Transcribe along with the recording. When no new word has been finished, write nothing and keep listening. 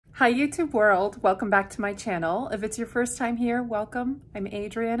Hi YouTube world, welcome back to my channel. If it's your first time here, welcome. I'm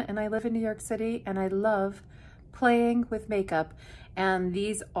Adrienne and I live in New York City and I love playing with makeup. And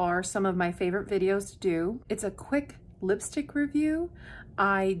these are some of my favorite videos to do. It's a quick lipstick review.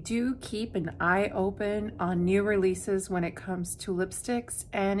 I do keep an eye open on new releases when it comes to lipsticks,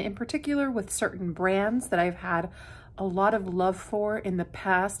 and in particular with certain brands that I've had a lot of love for in the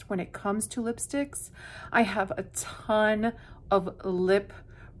past when it comes to lipsticks. I have a ton of lip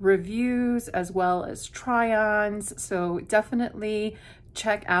reviews as well as try-ons, so definitely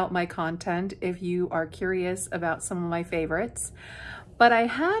check out my content if you are curious about some of my favorites. But I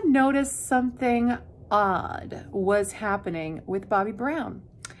had noticed something odd was happening with Bobbi Brown.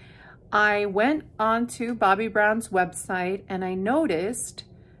 I went onto Bobbi Brown's website and I noticed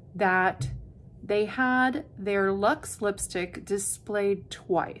that they had their Luxe lipstick displayed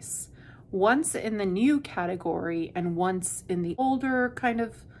twice. Once in the new category and once in the older kind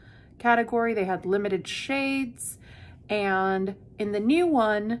of category. They had limited shades, and in the new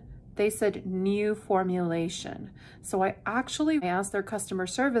one they said new formulation. So I actually asked their customer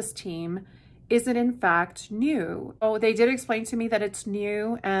service team, is it in fact new? Oh, they did explain to me that it's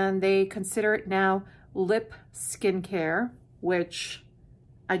new and they consider it now lip skincare, which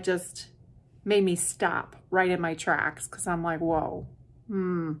I just made me stop right in my tracks because I'm like, whoa,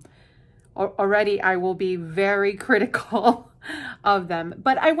 already I will be very critical of them.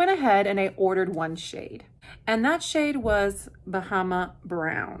 But I went ahead and I ordered one shade, and that shade was Bahama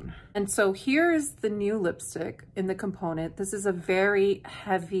Brown. And so here's the new lipstick in the component. This is a very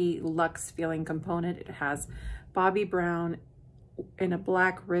heavy Luxe feeling component. It has Bobbi Brown in a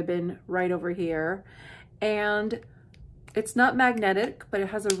black ribbon right over here, and it's not magnetic, but it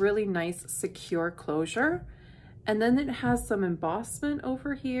has a really nice secure closure. And then it has some embossment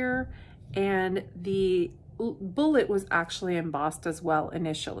over here, and the bullet was actually embossed as well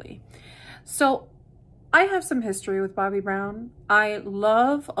initially. So I have some history with Bobbi Brown. I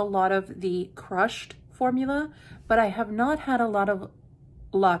love a lot of the crushed formula, but I have not had a lot of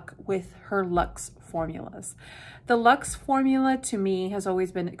luck with her Luxe formulas. The Luxe formula to me has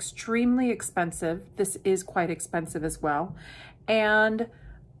always been extremely expensive. This is quite expensive as well. And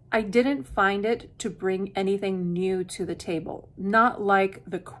I didn't find it to bring anything new to the table, not like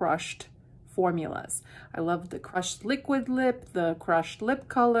the crushed formulas. I love the crushed liquid lip, the crushed lip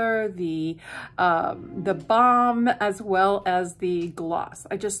color, the balm, as well as the gloss.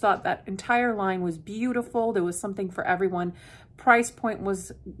 I just thought that entire line was beautiful. There was something for everyone. Price point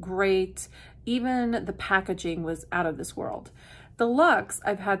was great. Even the packaging was out of this world. The Luxe,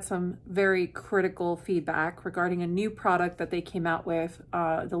 I've had some very critical feedback regarding a new product that they came out with,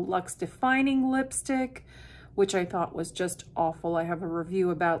 the Luxe Defining Lipstick, which I thought was just awful. I have a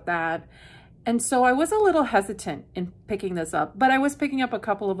review about that. And so I was a little hesitant in picking this up, but I was picking up a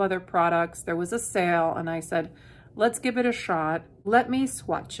couple of other products. There was a sale and I said, let's give it a shot. Let me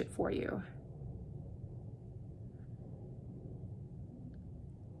swatch it for you.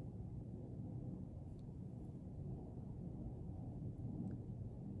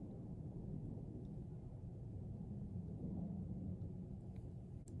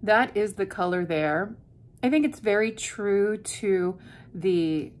 That is the color there. I think it's very true to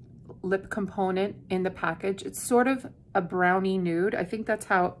the lip component in the package. It's sort of a brownie nude. I think that's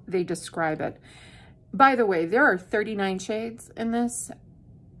how they describe it. By the way, there are 39 shades in this.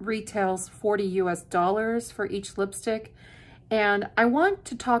 Retails $40 US for each lipstick. And I want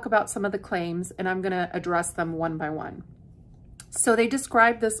to talk about some of the claims, and I'm going to address them one by one. So they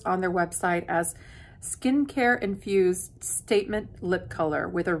describe this on their website as skincare infused statement lip color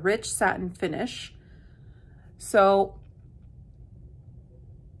with a rich satin finish. So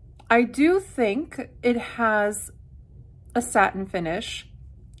I do think it has a satin finish.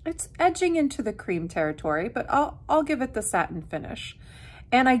 It's edging into the cream territory, but I'll give it the satin finish.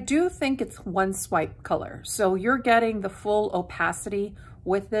 And I do think it's one swipe color. So you're getting the full opacity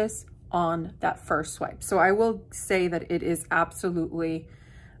with this on that first swipe. So I will say that it is absolutely,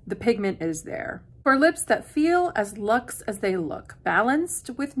 the pigment is there. For lips that feel as luxe as they look, balanced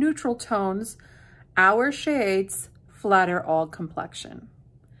with neutral tones, our shades flatter all complexion.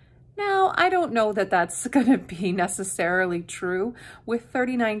 Now, I don't know that that's going to be necessarily true. With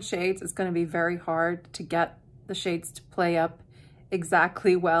 39 shades, it's going to be very hard to get the shades to play up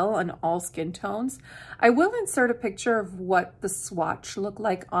exactly well on all skin tones. I will insert a picture of what the swatch looked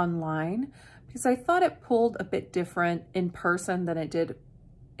like online because I thought it pulled a bit different in person than it did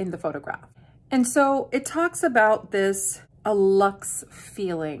in the photograph. And so it talks about this a luxe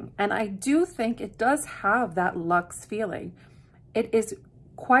feeling, and I do think it does have that luxe feeling. It is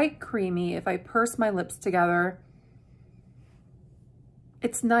quite creamy. If I purse my lips together,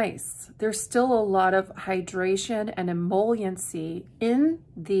 it's nice. There's still a lot of hydration and emolliency in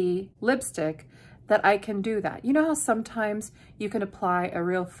the lipstick that I can do that. You know how sometimes you can apply a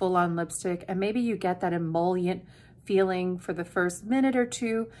real full-on lipstick and maybe you get that emollient feeling for the first minute or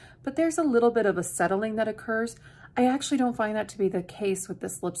two, but there's a little bit of a settling that occurs. I actually don't find that to be the case with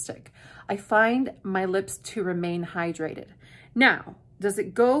this lipstick. I find my lips to remain hydrated. Now, does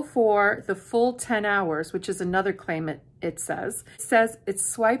it go for the full 10 hours, which is another claim it says. It says it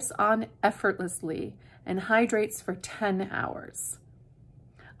swipes on effortlessly and hydrates for 10 hours.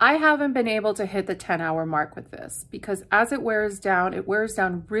 I haven't been able to hit the 10-hour mark with this because as it wears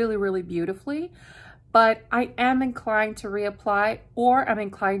down really, really beautifully, but I am inclined to reapply, or I'm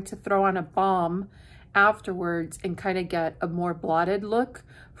inclined to throw on a balm afterwards and kind of get a more blotted look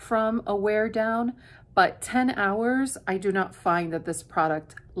from a wear down. But 10 hours, I do not find that this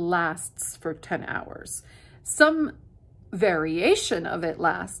product lasts for 10 hours. Some variation of it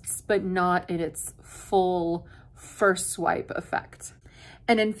lasts, but not in its full first swipe effect.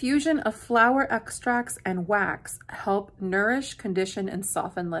 An infusion of flower extracts and wax help nourish, condition, and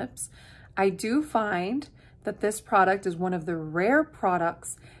soften lips. I do find that this product is one of the rare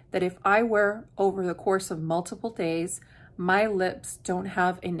products that if I wear over the course of multiple days, my lips don't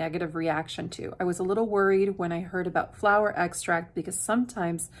have a negative reaction to. I was a little worried when I heard about flower extract because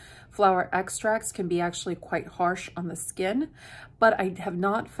sometimes flower extracts can be actually quite harsh on the skin, but I have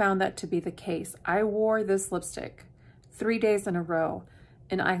not found that to be the case. I wore this lipstick 3 days in a row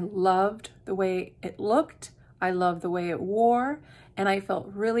and I loved the way it looked. I loved the way it wore and I felt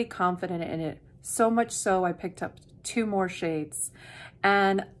really confident in it. So much so I picked up 2 more shades.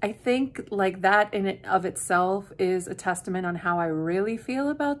 And I think like that in and of itself is a testament on how I really feel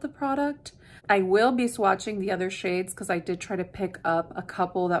about the product. I will be swatching the other shades because I did try to pick up a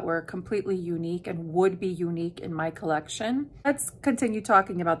couple that were completely unique and would be unique in my collection. Let's continue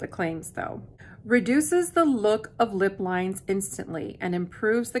talking about the claims though. Reduces the look of lip lines instantly and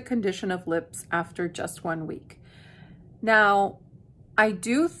improves the condition of lips after just 1 week. Now, I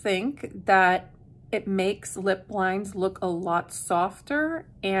do think that it makes lip lines look a lot softer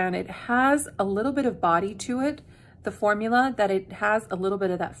and it has a little bit of body to it, the formula, that it has a little bit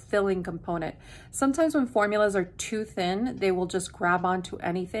of that filling component. Sometimes when formulas are too thin, they will just grab onto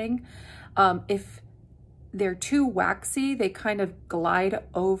anything. If they're too waxy, they kind of glide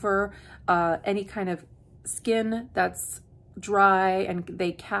over any kind of skin that's dry and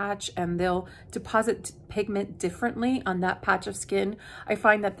they catch and they'll deposit pigment differently on that patch of skin. I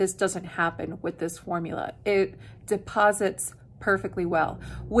find that this doesn't happen with this formula. It deposits perfectly well.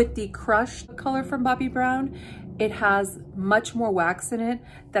 With the crushed color from Bobbi Brown, it has much more wax in it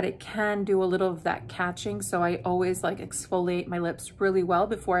that it can do a little of that catching. So I always like exfoliate my lips really well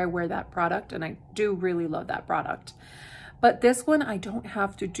before I wear that product. And I do really love that product. But this one, I don't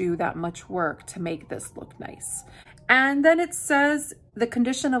have to do that much work to make this look nice. And then it says the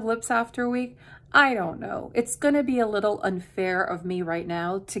condition of lips after a week. I don't know. It's going to be a little unfair of me right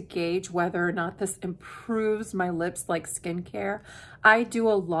now to gauge whether or not this improves my lips like skincare. I do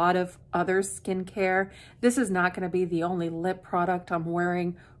a lot of other skincare. This is not going to be the only lip product I'm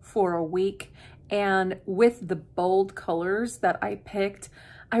wearing for a week. And with the bold colors that I picked,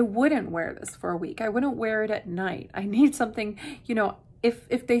 I wouldn't wear this for a week. I wouldn't wear it at night. I need something, you know,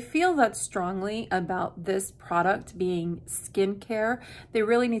 if they feel that strongly about this product being skincare, they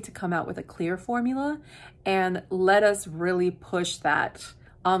really need to come out with a clear formula and let us really push that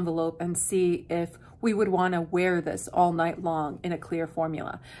envelope and see if we would want to wear this all night long in a clear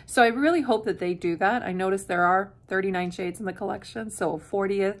formula. So I really hope that they do that. I noticed there are 39 shades in the collection, so a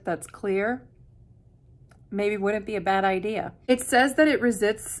 40th that's clear maybe wouldn't be a bad idea. It says that it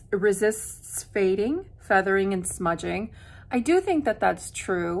resists fading, feathering, and smudging. I do think that that's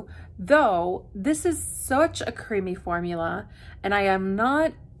true, though this is such a creamy formula and I am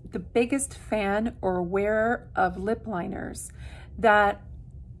not the biggest fan or wearer of lip liners that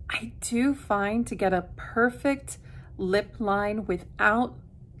I do find to get a perfect lip line without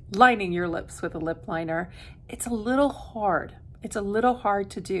lining your lips with a lip liner, it's a little hard. It's a little hard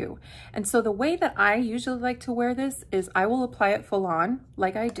to do. And so the way that I usually like to wear this is I will apply it full on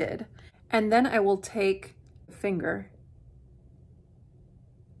like I did, and then I will take a finger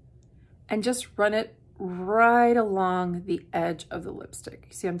and just run it right along the edge of the lipstick.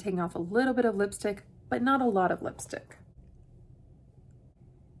 You see, I'm taking off a little bit of lipstick, but not a lot of lipstick.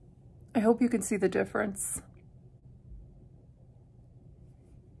 I hope you can see the difference.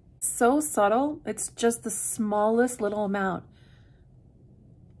 So subtle, it's just the smallest little amount.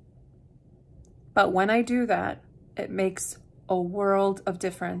 But when I do that, it makes a world of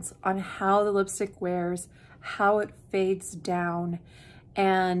difference on how the lipstick wears, how it fades down,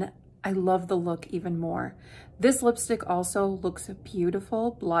 and I love the look even more. This lipstick also looks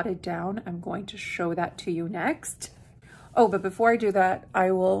beautiful, blotted down. I'm going to show that to you next. Oh, but before I do that,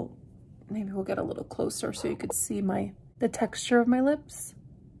 maybe we'll get a little closer so you could see the texture of my lips.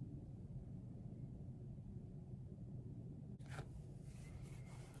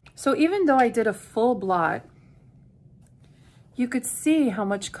 So even though I did a full blot, you could see how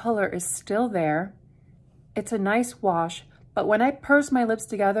much color is still there. It's a nice wash, but when I purse my lips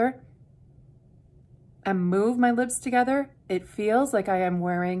together and move my lips together, it feels like I am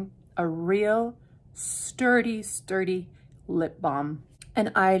wearing a real sturdy lip balm.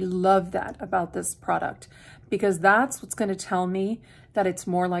 And I love that about this product, because that's what's going to tell me that it's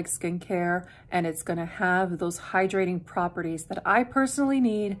more like skincare, and it's going to have those hydrating properties that I personally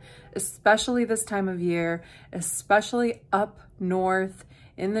need, especially this time of year, especially up north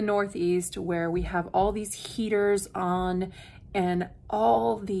in the Northeast, where we have all these heaters on and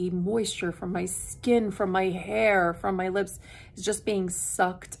all the moisture from my skin, from my hair, from my lips is just being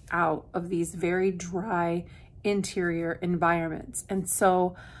sucked out of these very dry interior environments. And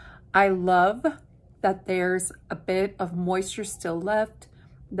so I love that there's a bit of moisture still left,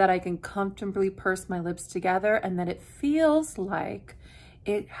 that I can comfortably purse my lips together, and that it feels like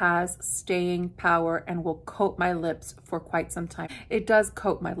it has staying power and will coat my lips for quite some time. It does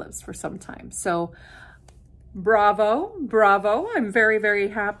coat my lips for some time. So bravo, bravo. I'm very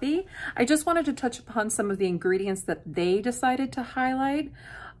happy. I just wanted to touch upon some of the ingredients that they decided to highlight.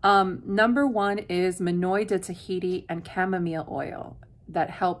 Number one is Manoi de Tahiti and chamomile oil that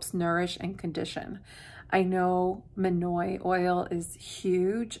helps nourish and condition. I know Manoi oil is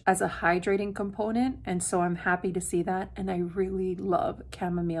huge as a hydrating component, and so I'm happy to see that. And I really love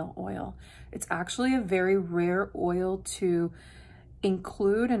chamomile oil. It's actually a very rare oil to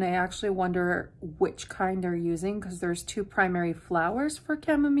include, and I actually wonder which kind they're using, because there's two primary flowers for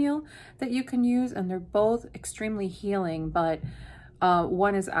chamomile that you can use, and they're both extremely healing, but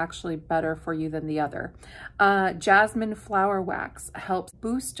one is actually better for you than the other. Jasmine flower wax helps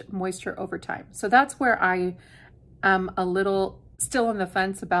boost moisture over time. So that's where I am a little still on the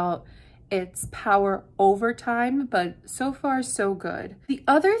fence about its power over time, but so far so good. The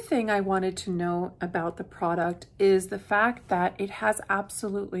other thing I wanted to know about the product is the fact that it has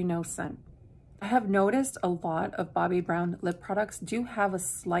absolutely no scent. I have noticed a lot of Bobbi Brown lip products do have a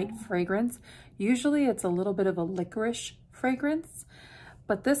slight fragrance. Usually it's a little bit of a licorice fragrance,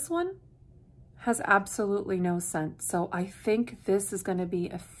 but this one has absolutely no scent. So I think this is going to be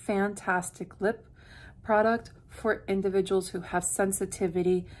a fantastic lip product for individuals who have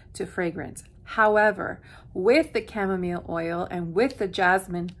sensitivity to fragrance. However, with the chamomile oil and with the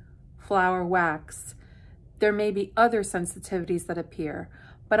jasmine flower wax, there may be other sensitivities that appear,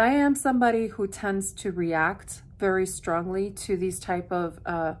 but I am somebody who tends to react very strongly to these type of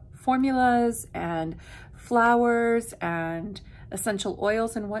formulas and flowers and essential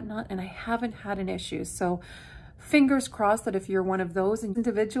oils and whatnot, and I haven't had an issue. So fingers crossed that if you're one of those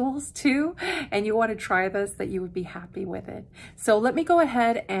individuals too, and you want to try this, that you would be happy with it. So let me go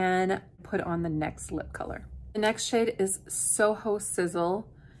ahead and put on the next lip color. The next shade is Soho Sizzle.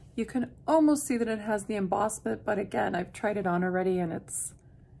 You can almost see that it has the embossment, but again, I've tried it on already and it's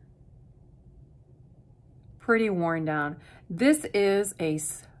pretty worn down. This is a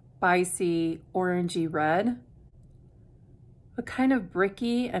spicy orangey red, but kind of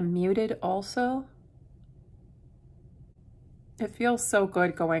bricky and muted also. It feels so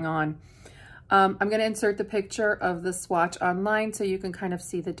good going on. I'm going to insert the picture of the swatch online so you can kind of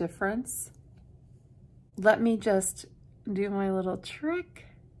see the difference. Let me just do my little trick.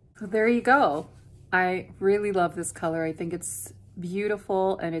 So there you go. I really love this color. I think it's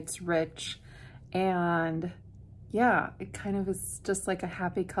beautiful and it's rich. And yeah, it kind of is just like a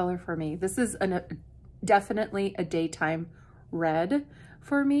happy color for me. This is definitely a daytime red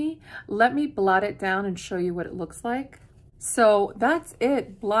for me. Let me blot it down and show you what it looks like. So that's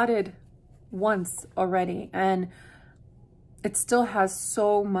it, blotted once already, and it still has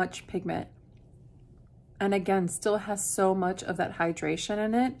so much pigment. And again, still has so much of that hydration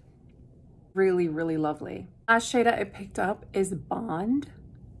in it. Really, really lovely. Last shade I picked up is Bond.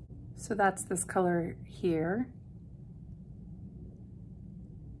 So that's this color here.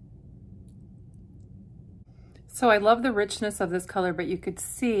 So I love the richness of this color, but you could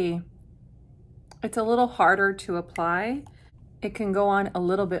see it's a little harder to apply. It can go on a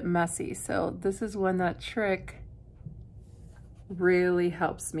little bit messy. So this is when that trick really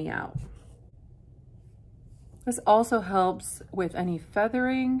helps me out. This also helps with any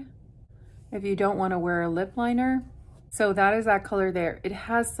feathering if you don't want to wear a lip liner. So that is that color there. It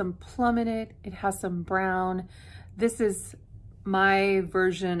has some plum in it. It has some brown. This is my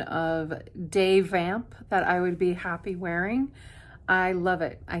version of day vamp that I would be happy wearing. I love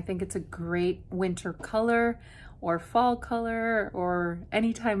it. I think it's a great winter color or fall color or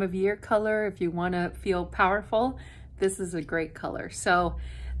any time of year color. If you want to feel powerful, this is a great color. So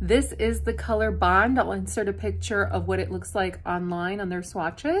this is the color Bond. I'll insert a picture of what it looks like online on their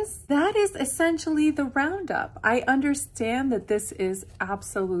swatches. That is essentially the roundup. I understand that this is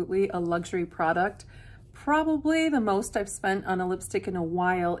absolutely a luxury product. Probably the most I've spent on a lipstick in a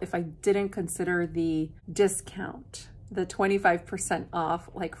while if I didn't consider the discount, the 25% off,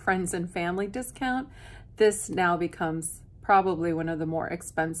 like friends and family discount. This now becomes probably one of the more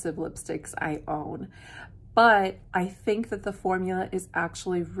expensive lipsticks I own. But I think that the formula is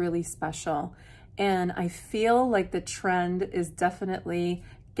actually really special. And I feel like the trend is definitely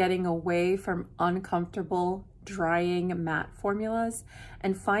getting away from uncomfortable, drying matte formulas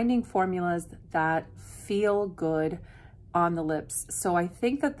and finding formulas that feel good on the lips. So I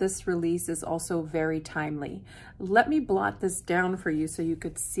think that this release is also very timely. Let me blot this down for you so you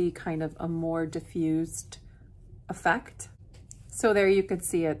could see kind of a more diffused effect. So there you could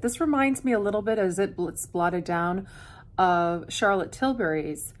see it. This reminds me a little bit, as it's blotted down, of Charlotte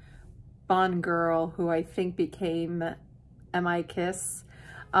Tilbury's Bond Girl, who I think became M.I. Kiss.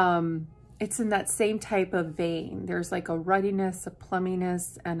 It's in that same type of vein. There's like a ruddiness, a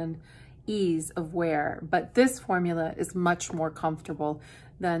plumminess, and an ease of wear. But this formula is much more comfortable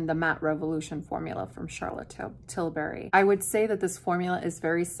than the Matte Revolution formula from Charlotte Tilbury. I would say that this formula is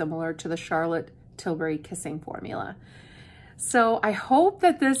very similar to the Charlotte Tilbury Kissing formula. So I hope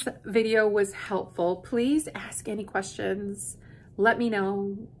that this video was helpful. Please ask any questions. Let me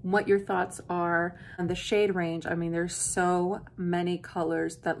know what your thoughts are on the shade range. I mean, there's so many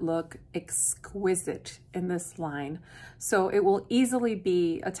colors that look exquisite in this line. So it will easily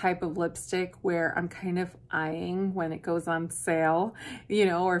be a type of lipstick where I'm kind of eyeing when it goes on sale, you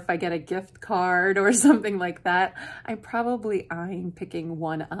know, or if I get a gift card or something like that, I'm probably eyeing picking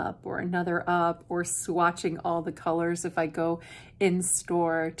one up or another up or swatching all the colors if I go in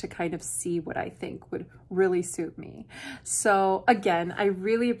store to kind of see what I think would really suit me. So again, I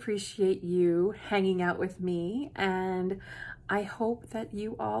really appreciate you hanging out with me, and I hope that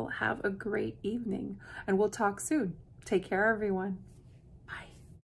you all have a great evening, and we'll talk soon. Take care, everyone.